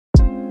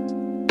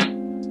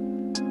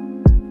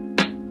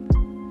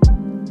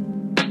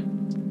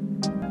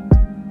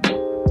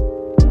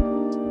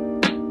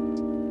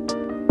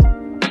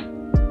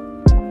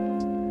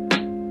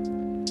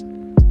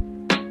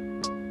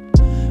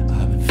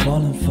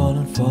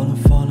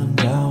falling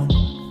down.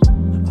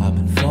 I've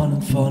been falling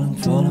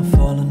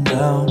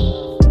down.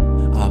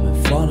 I've been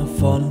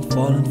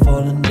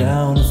falling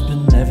down. It's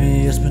been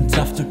heavy, it's been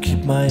tough to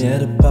keep my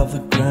head above the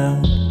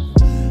ground.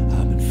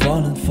 I've been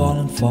falling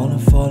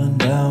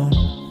down.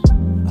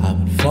 I've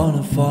been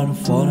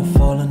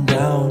falling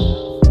down.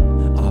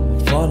 I've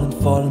been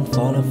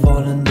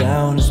falling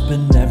down. It's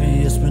been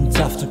heavy, it's been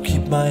tough to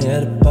keep my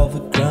head above the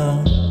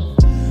ground.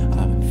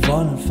 I've been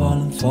falling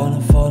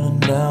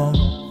down.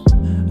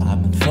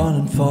 I've been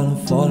falling down.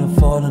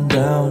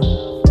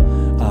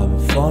 I've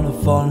been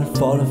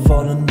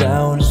falling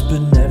down. It's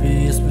been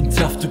heavy, it's been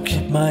tough to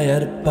keep my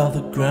head above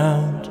the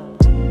ground.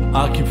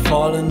 I keep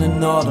falling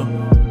in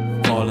autumn.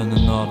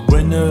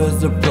 Winter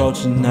is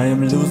approaching, I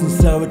am losing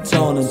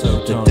serotonin.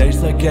 The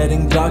days are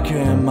getting darker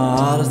and my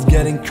heart is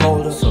getting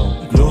colder.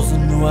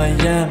 Losing who I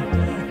am,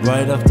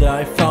 right after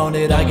I found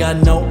it. I got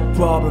no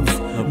problems.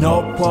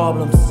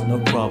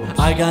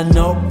 I got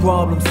no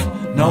problems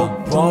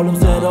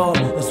at all.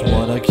 That's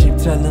what I keep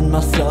telling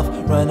myself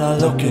when I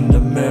look in the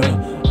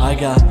mirror. I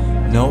got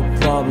no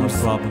problems.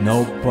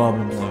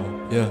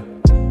 Yeah.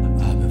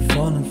 I've been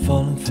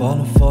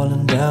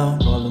falling down.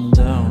 Falling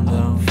down.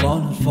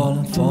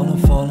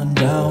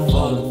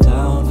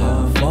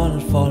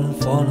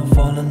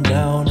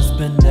 It's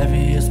been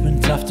heavy, it's been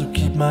tough to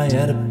keep my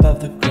head above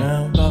the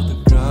ground. I've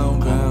been falling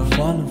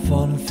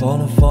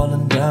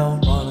down.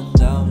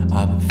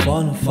 I've been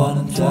falling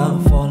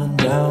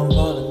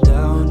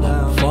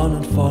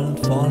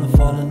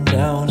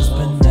down. It's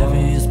been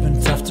heavy, it's been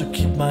tough to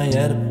keep my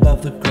head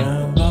above the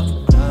ground. I've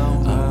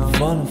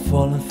been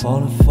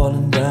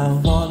falling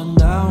down.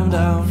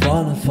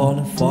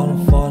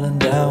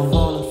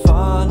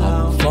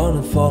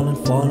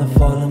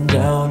 Falling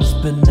down. It's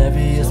been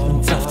heavy, it's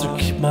been tough to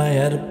keep my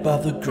head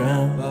above the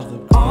ground.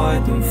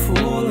 I've been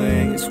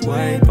falling, it's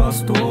way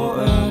past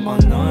autumn. I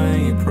know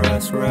you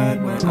press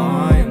red when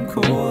I am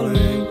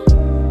calling.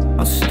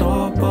 I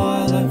stop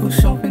by a local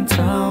shop in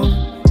town,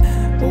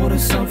 order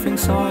something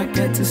so I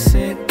get to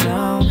sit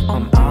down.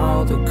 I'm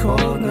out of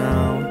cold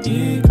now,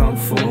 you can't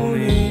fool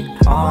me.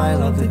 I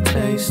love the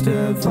taste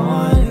of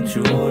iron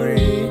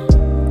jewelry.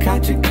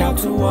 Catch a cab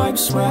to wipe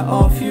sweat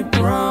off your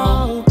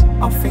brow.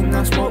 I think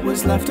that's what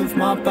was left of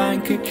my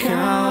bank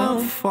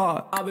account.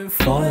 Fuck, I've been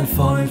falling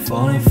down.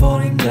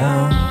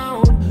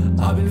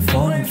 I've been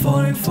falling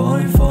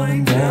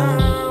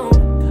down.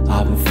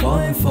 I've been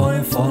falling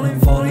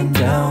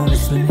down.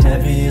 It's been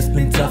heavy, it's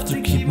been tough to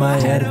keep my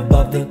head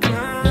above the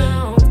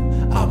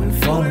ground. I've been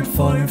falling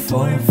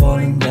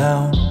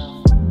down.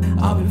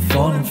 I've been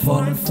falling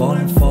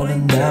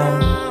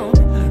down.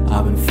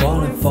 I've been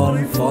falling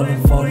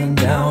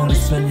down.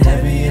 It's been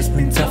heavy, it's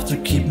been tough to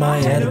keep my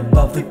head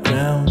above the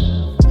ground.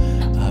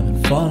 I've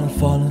been falling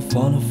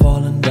down.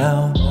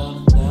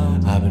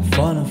 I've been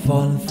falling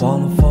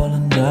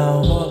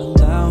down.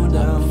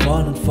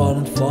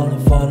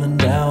 Falling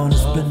down.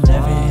 It's been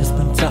heavy, it's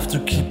been tough to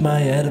keep my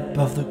head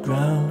above the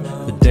ground.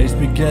 The days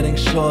be getting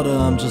shorter,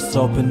 I'm just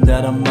hoping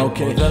that I'm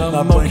okay.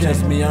 My brain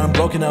tells me I'm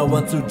broken, I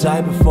want to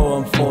die before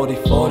I'm 40,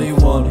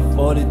 41,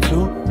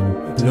 42.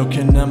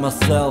 Looking at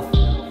myself,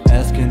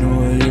 asking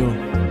who are you?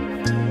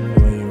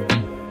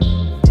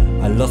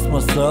 I lost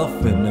myself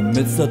in the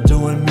midst of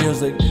doing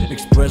music,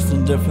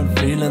 expressing different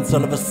feelings.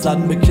 All of a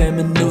sudden became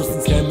a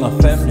nuisance. My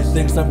family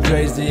thinks I'm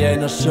crazy,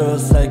 ain't I sure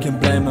as I can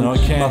blame them.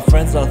 My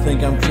friends all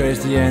think I'm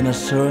crazy, ain't I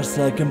sure as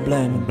I can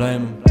blame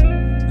them.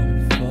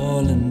 I'm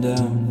falling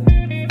down.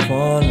 I'm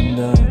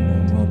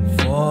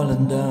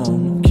falling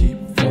down.